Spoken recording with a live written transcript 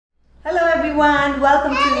everyone,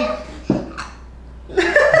 welcome to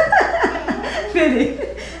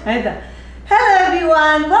Hello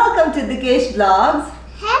everyone, welcome to Dikesh vlogs.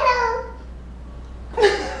 Hello.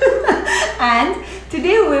 And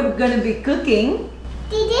today we're going to be cooking.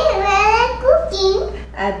 Today we're cooking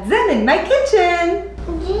At Zen in my kitchen.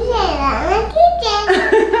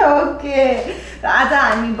 Okay. आज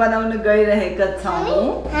हामी बनाउन गइरहेका छौं.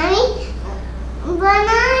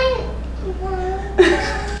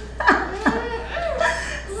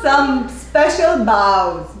 Some special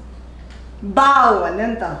baos. Bao भन्ने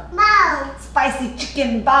नि त. Bao. Spicy chicken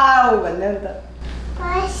bao भन्ने नि त.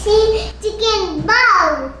 Spicy chicken bao.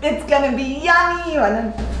 It's gonna be yummy भन्ने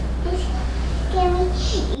नि. It's gonna be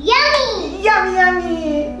yummy. Yummy yummy.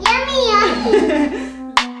 Yummy yummy.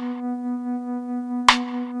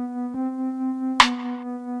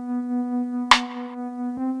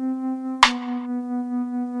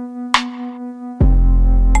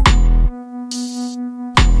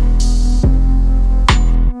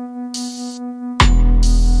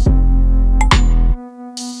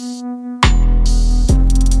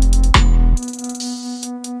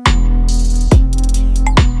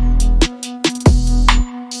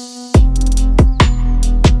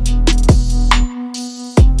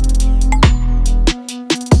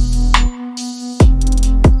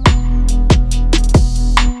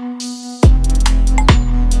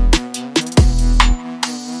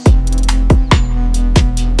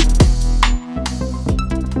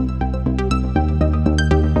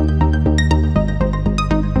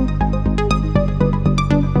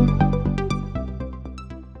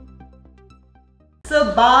 So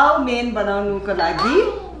bao main बनाउनुको लागि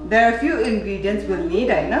there are a few ingredients we'll need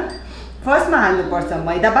हैन. First मा हाल्नु पर्छ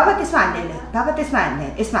मैदा. बाबा त्यसमा हाल्दैन. बाबा त्यसमा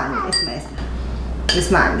हाल्दैन. यसमा हाल्नु.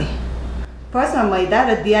 यसमा हाल्नु. First मा मैदा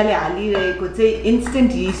र दियाले हालिरहेको चाहिँ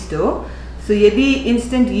instant yeast हो. So यदि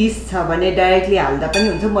instant yeast छ भने डाइरेक्टली हाल्दा पनि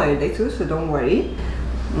हुन्छ. म हेर्दै छु, so don't worry.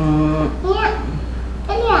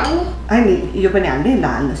 अनि यो पनि हाल्दै ल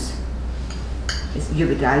हाल्नुस्. यो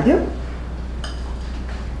भित्र हाल्दियो.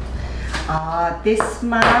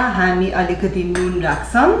 त्यसमा हामी अलिकति नुन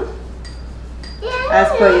राख्छौं as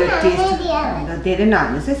per your taste. धेरै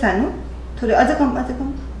नहाल्नुस् है सानो. थोरै अझ कम.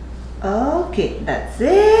 Okay, that's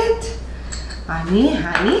it. अनि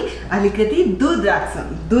हामी अलिकति दूध राख्छौं.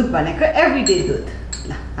 दूध भनेको everyday दूध. ल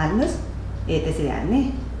हाल्नुस्. त्यसरी हाल्ने.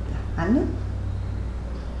 हाल्नु.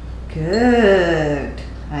 Good.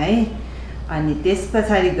 है. अनि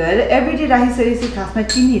त्यसपछि गएर एभ्रीडे राखिसकेपछि खासमा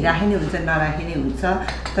चिनी राख्ने हुन्छ नराख्ने हुन्छ.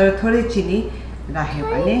 तर थोरै चिनी राख्यो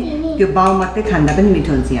भने त्यो बाउ मात्रै खाँदा पनि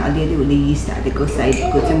मिठो हुन्छ. यहाँ अलिअलि उले यीस्ट हालेको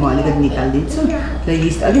साइडको चाहिँ म अलिकति निकाल्दिन्छु र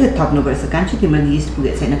यीस्ट अलिकति थप्नुपर्छ. कान्छो तिम्रो यीस्ट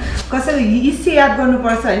पुगेको छैन. कसैको यीस्ट चाहिँ याद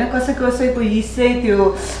गर्नुपर्छ हैन. कसैको यीस्ट चाहिँ त्यो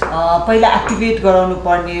पहिला एक्टिभेट गराउनु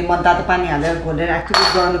पर्ने मनतातो पानी हालेर घोलेर एक्टिभेट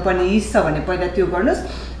गराउनु पर्ने यीस्ट छ भने पहिला त्यो गर्नुस्.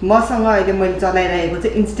 मसँग अहिले मैले चलाइरहेको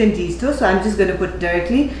चाहिँ इन्स्टेन्ट यीस्ट हो. So I am just going to put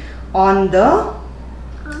directly on the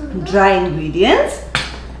dry ingredients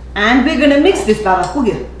and we're gonna mix this. Baba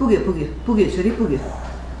pugyo chori pugyo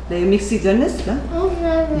la yo mix garnuस्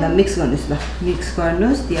la mix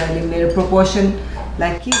garnuस् त्यहाँले मेरो proportion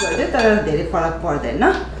like के गर्दै तर धेरै फरक पर्दैन.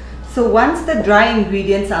 So once the dry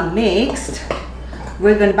ingredients are mixed,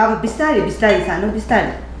 we're gonna Baba बिस्तारै सानो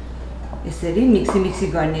बिस्तारै यसरी मिक्सी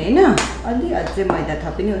गर्ने हैन. अलि अझै मैदा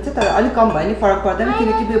थपिने हुन्छ तर अलि कम भयो नि फरक पर्दैन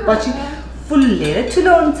किनकि यो पछि फुल्लेर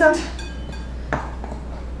ठुलो हुन्छ.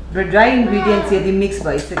 र dry ingredients यदि mix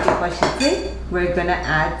भइसकेपछि चाहिँ we're gonna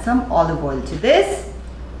add some olive oil to this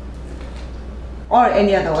or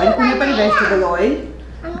any other oil. कुनै पनि vegetable oil.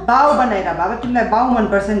 बाउ बनाएर बाबा तिमीलाई बाउ मन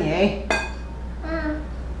पर्छ नि है.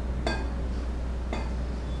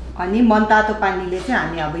 अनि मनतातो पानीले चाहिँ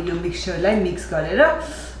हामी अब यो मिक्सचरलाई मिक्स गरेर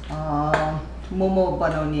मोमो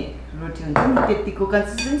बनाउने रोटी हुन्छ नि त्यतिको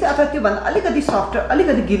कन्सिस्टेन्सी अथवा त्यो भन्दा अलिकति सफ्ट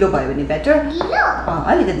अलिकति गिलो भयो भने बेटर.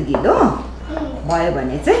 अलिकति गिलो भयो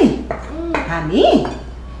भने चाहिँ हामी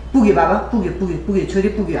पुग्यो बाबा पुग्यो छोरी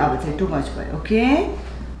पुग्यो. अब चाहिँ टु मच भयो. ओके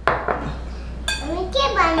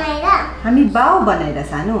हामी बाउ बनाएर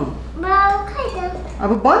सानो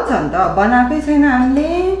अब बन्छ नि त. बनाएकै छैन हामीले.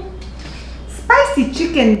 स्पाइसी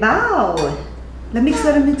चिकन बाउ. ल मिक्स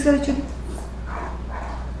गर छोरी.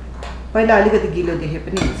 पहिला अलिकति गिलो देखे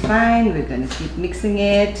पनि it's fine. We're going to keep mixing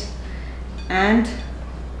it and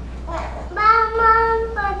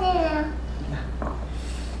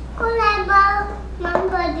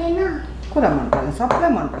कुरा मन पर्दैन.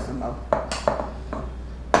 सबैलाई मन पर्छ बाउ.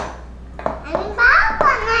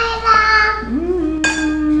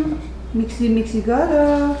 मिक्सी गर.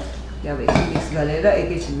 अब एकछिन मिक्स गरेर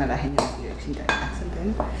एकैछिनमा राख्ने. एकछिन टाइम लाग्छ नि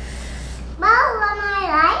त. बाउ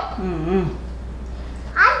बनाएर है.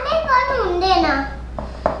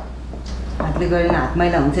 हातले गरेर हात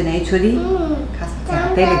मैला हुन्छ नि है छोरी खास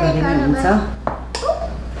हातैले गरे पनि हुन्छ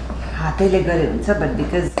हातैले गरे हुन्छ but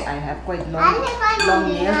because I have quite long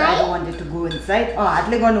nails I don't want it to go inside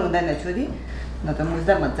हातले गर्नु हुँदैन छोरी न त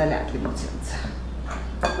मुच्दा मजाले हातले मुछे हुन्छ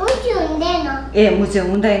ए मुछे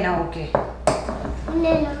हुँदैन okay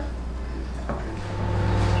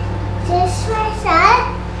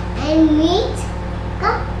and meat,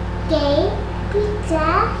 cupcake, pizza,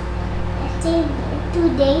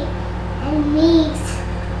 today, and mix.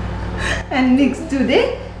 And mix today,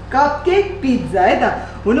 cupcake, pizza है त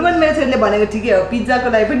हुनु पनि मेरो छोरीले भनेको ठिकै हो पिज्जाको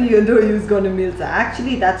लागि पनि यो डो युज गर्नु मिल्छ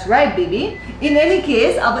actually that's right baby in any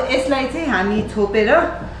case अब यसलाई चाहिँ हामी छोपेर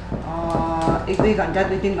 1-2 घन्टा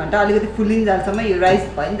 2-3 घन्टा अलिकति फुलिन्जालसम्म यो राइस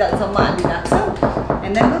भइन्जालसम्म हामी राख्छौँ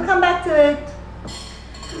and then we'll come back to it.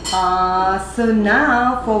 So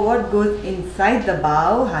now for what goes inside the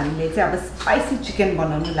bowl, हामीले चाहिँ अब spicy chicken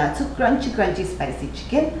बनाउनु लाग्छु crunchy spicy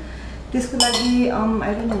chicken. त्यसको लागि I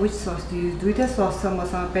don't know which sauce to use. दुईटा sauce छ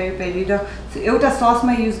मसँग पेरी पेरी र एउटा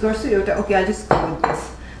sauceमा युज गर्छु एउटा okay I'll just go with this.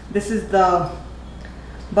 This is the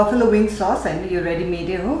buffalo wing sauce हैन यो रेडी मेड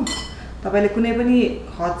हो. तपाईले कुनै पनि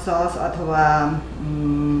hot sauce अथवा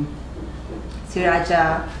sriracha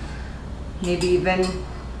maybe even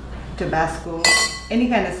Tabasco any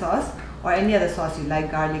kind of sauce or any other sauce you like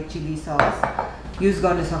garlic chili sauce use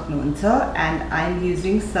garnu sakनुहुन्छ and I'm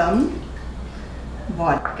using some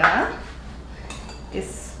vodka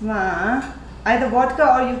isma either vodka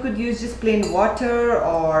or you could use just plain water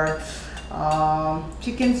or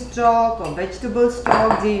chicken stock or vegetable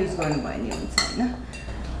stock je use garnu bhayo ni huncha हैन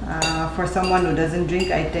for someone who doesn't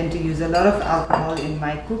drink I tend to use a lot of alcohol in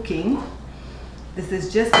my cooking. This is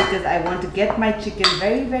just because I want to get my chicken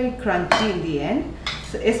very crunchy in the end.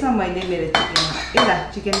 So यसमा मैले मेरो chicken एला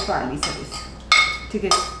chicken को हालिसकेछु ठीक है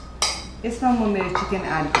यसमा म मेरो चिकन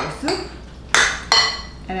एड गर्छु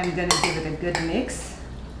and I'm going to give it a good mix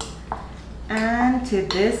and to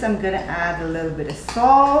this I'm going to add a little bit of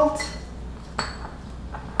salt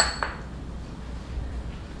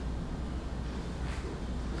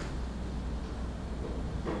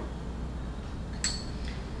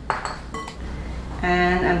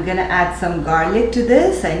and I'm gonna add some garlic to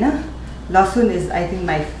this I know lasun is I think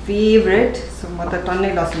my favorite so म त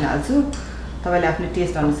टन्नै लसुन हाल्छु तपाईले आफ्नो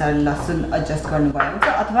test अनुसार लसुन adjust गर्नु भयो हुन्छ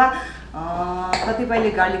अथवा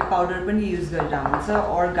कतिपयले garlic powder पनि युज गरेर हुन्छ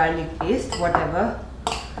or garlic paste whatever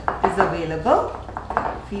is available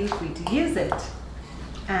feel free to use it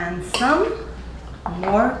and some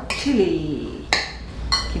more chili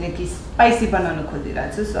किनकि स्पाइसी बनाउन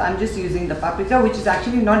खोजिरहेको छु so I'm just using the paprika which is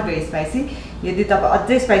actually not very spicy यदि तपाई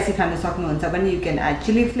अझै स्पाइसी खान सक्नुहुन्छ भने you can add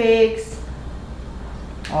chili flakes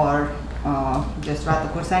or just rato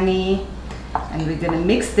खोर्सानी and we're going to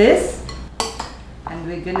mix this and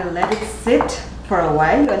we're going to let it sit for a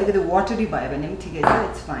while अलिकति watery भयो भने पनि ठिकै छ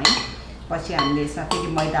it's fine पछि हामीले यसमा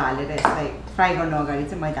फेरि मैदा हालेर यसलाई फ्राई गर्नु अगाडि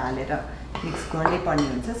चाहिँ मैदा हालेर मिक्स गर्नै पर्ने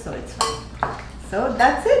हुन्छ so it's fine so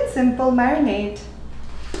that's it simple marinade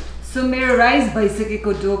so मेरो राइस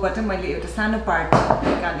भइसकेको डोबाट मैले एउटा सानो पार्ट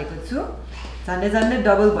निकालेको छु झन्डै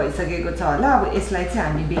डबल भइसकेको छ होला अब यसलाई चाहिँ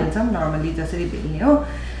हामी बेल्छौं नर्मली जसरी बेल्ने हो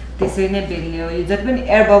त्यसरी नै बेल्ने हो यो जति पनि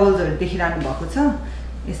एयर बबल्सहरु देखिरहनु भएको छ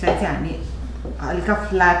यसलाई चाहिँ हामी हल्का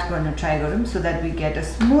फ्ल्याट गर्न ट्राई गरौँ so that we get a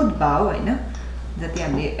smooth bow हैन जति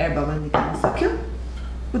हामीले एयर बबल निकाल्न सक्यो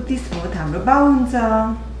उति स्मूथ हाम्रो बाउ हुन्छ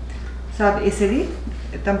so अब यसरी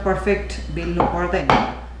एकदम पर्फेक्ट बेल्नु पर्दैन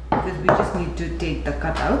because we just need to take the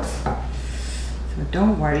cutouts so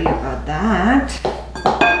don't worry about that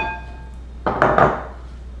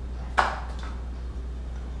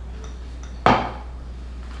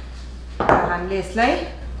हामीले यसलाई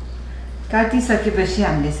काटिसकेपछि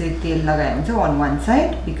हामीले यसरी तेल लगाए हुन्छ on one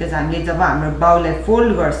side because हामीले जब हाम्रो बाउलाई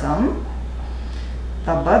फोल्ड गर्छौं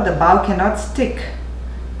तब the bow cannot stick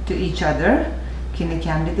to each other किनकि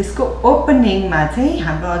हामीले त्यसको ओपनिङमा चाहिँ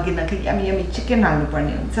हाम्रो अघि नै यमी चिकन हाल्नु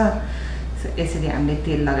पर्ने हुन्छ सो यसरी हामीले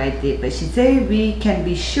तेल लगाइदिएपछि चाहिँ we can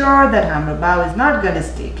be sure that हाम्रो bow is not going to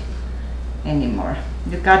stick anymore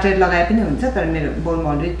यो काटेर लगाए पनि हुन्छ तर मेरो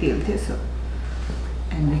बोलमा अलरेडी तेल थियो so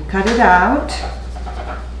and we cut it out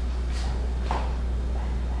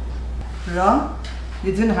र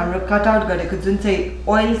यो जुन हाम्रो कट आउट गरेको जुन चाहिँ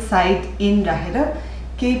ओइल साइड इन राखेर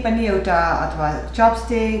केही पनि एउटा अथवा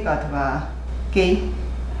चपस्टिक अथवा केही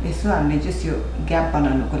यसो हामीले जस्ट यो ग्याप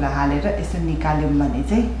बनाउनको लागि हालेर यसो निकाल्यौं भने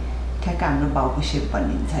चाहिँ ठ्याक्क हाम्रो बाउको शेप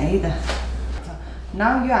बनिन्छ है त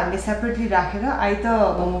नाउ यो हामीले सेपरेटली राखेर आइ त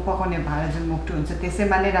मोमो पकाउने भाँडा जुन मुक्टु हुन्छ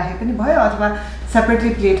त्यसैमा नै राखे पनि भयो अथवा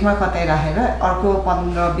सेपरेटली प्लेटमा कतै राखेर अर्को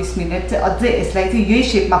 15-20 मिनेट चाहिँ अझै यसलाई चाहिँ यही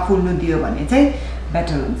शेपमा फुल्नु दियो भने चाहिँ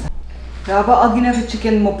बेटर हुन्छ र अब अघिनको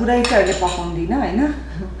चिकन म पुरै चाहिँ अहिले पकाउँदिन हैन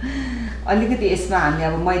अलिकति यसमा हामीले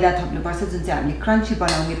अब मैदा थप्नुपर्छ जुन चाहिँ हामीले क्रन्ची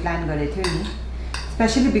बनाउने प्लान गरेको थियौँ नि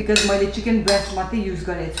स्पेशली बिकज मैले चिकन ब्रेस्ट मात्रै युज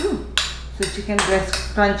गरेको छु सो चिकन ब्रेस्ट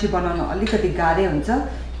क्रन्ची बनाउन अलिकति गाह्रै हुन्छ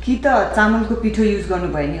कि त चामलको पिठो युज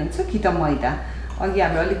गर्नुभयो नि हुन्छ कि त मैदा अघि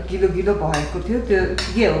हाम्रो अलिक गिलो गिलो भएको थियो त्यो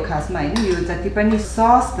के हो खासमा होइन यो जति पनि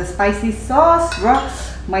सस द स्पाइसी सस र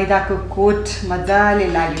मैदाको कोट मजाले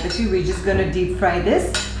लागेपछि we just gonna deep fry this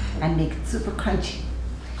and make it super crunchy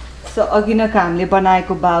so अघि नका हामीले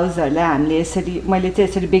बनाएको बाउजहरूलाई हामीले यसरी मैले चाहिँ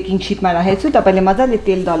यसरी बेकिङ सिटमा राखेको छु तपाईँले मजाले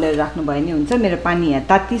तेल दलेर राख्नुभयो नि हुन्छ मेरो पानी यहाँ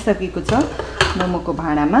तातिसकेको छ मोमोको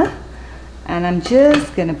भाँडामा and I'm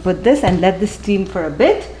just gonna put this and let this steam for a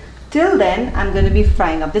bit. Till then, I'm gonna be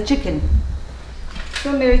frying up the chicken.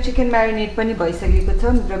 So मेरो chicken marinade पनि भइसकेको छ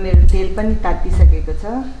र मेरो तेल पनि तातिसकेको छ.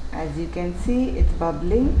 As you can see, it's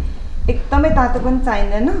bubbling. एकदमै तातो पनि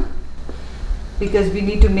चाहिँदैन because we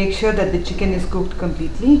need to make sure that the chicken is cooked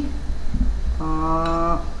completely.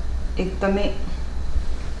 एकदमै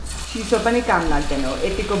चिसो पनि काम लाग्दैन हो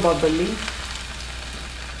यतिको bubbling.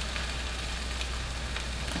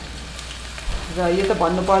 र यो त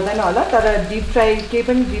भन्नु पर्दैन होला तर डीप फ्राई केही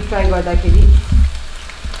पनि डीप फ्राई गर्दाखेरि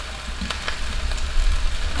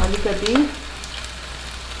अलिकति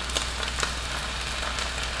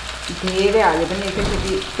धेरै हाले पनि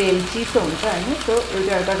एकैचोटि तेल चिसो हुन्छ हैन सो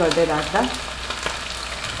एउटा एउटा गर्दै राख्दा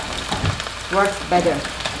works better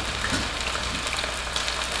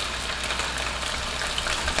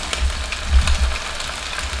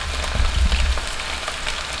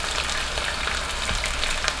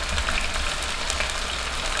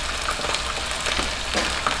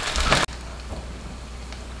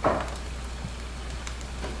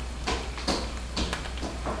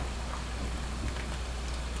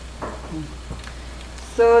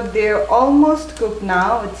So they're almost cooked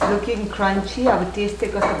now. It's looking crunchy. I would taste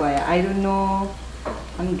it. I don't know.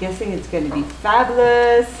 I'm guessing it's going to be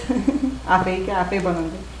fabulous.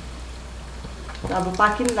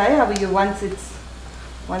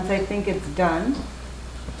 Once I think it's done.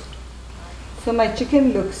 So my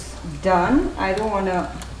chicken looks done. I don't want to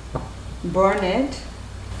burn it.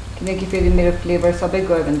 Make it feel flavor.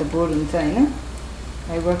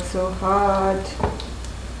 I work so hard.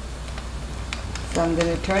 So I'm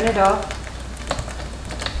going to turn it off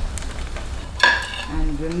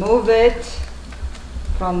and remove it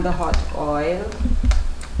from the hot oil.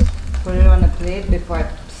 Put it on a plate before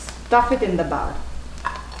I stuff it in the bowl.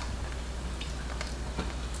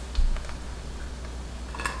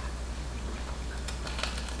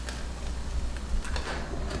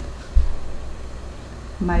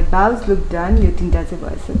 My bowls look done. You think that's it?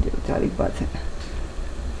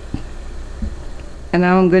 And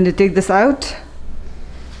now I'm going to take this out.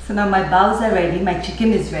 So now my bowls are ready, my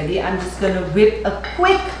chicken is ready. I'm just going to whip a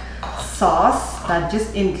quick sauce that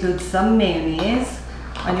just includes some mayonnaise.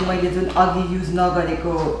 And I use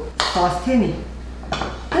sauce.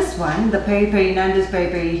 This one, the peri peri Nando's peri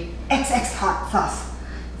peri XX hot sauce.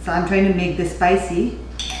 So I'm trying to make this spicy.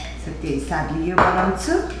 So sadly, and I'm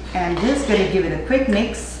just going to give it a quick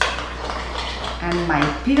mix. And my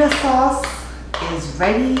pita sauce is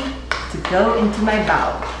ready to go into my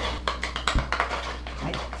bowl.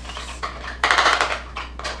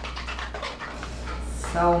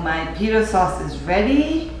 So my pita sauce is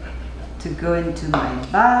ready to go into my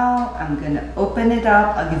bowl. I'm gonna open it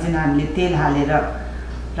up.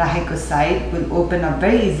 Side will open up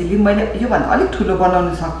very easily.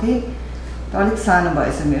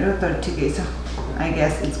 I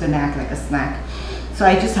guess it's gonna act like a snack. So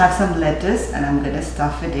I just have some lettuce and I'm gonna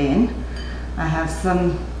stuff it in. I have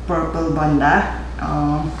some purple banda.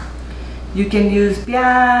 You can use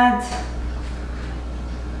piyaj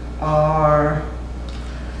or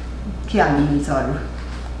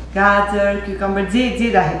gajar, cucumber, taste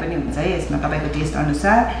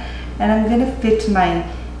and I'm gonna fit my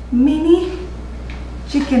mini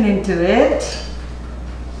chicken into it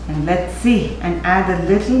and let's see and add a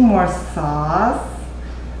little more sauce.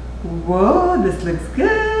 Whoa, this looks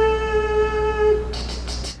good.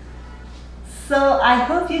 So I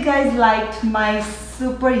hope you guys liked my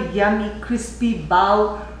super yummy crispy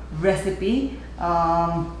bao recipe.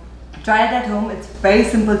 Try it at home. It's very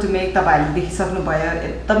simple to make. Come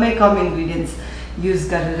ingredients use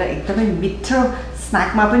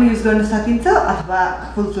snack use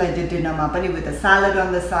full-fledged dinner with a salad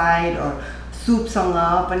on the side or soup. So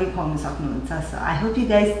I hope you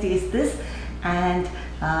guys taste this and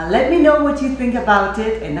let me know what you think about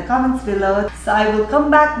it in the comments below. So I will come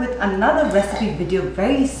back with another recipe video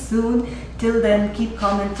very soon. Till then, keep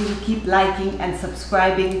commenting, keep liking and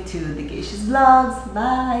subscribing to Dikesh's vlogs.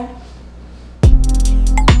 Bye!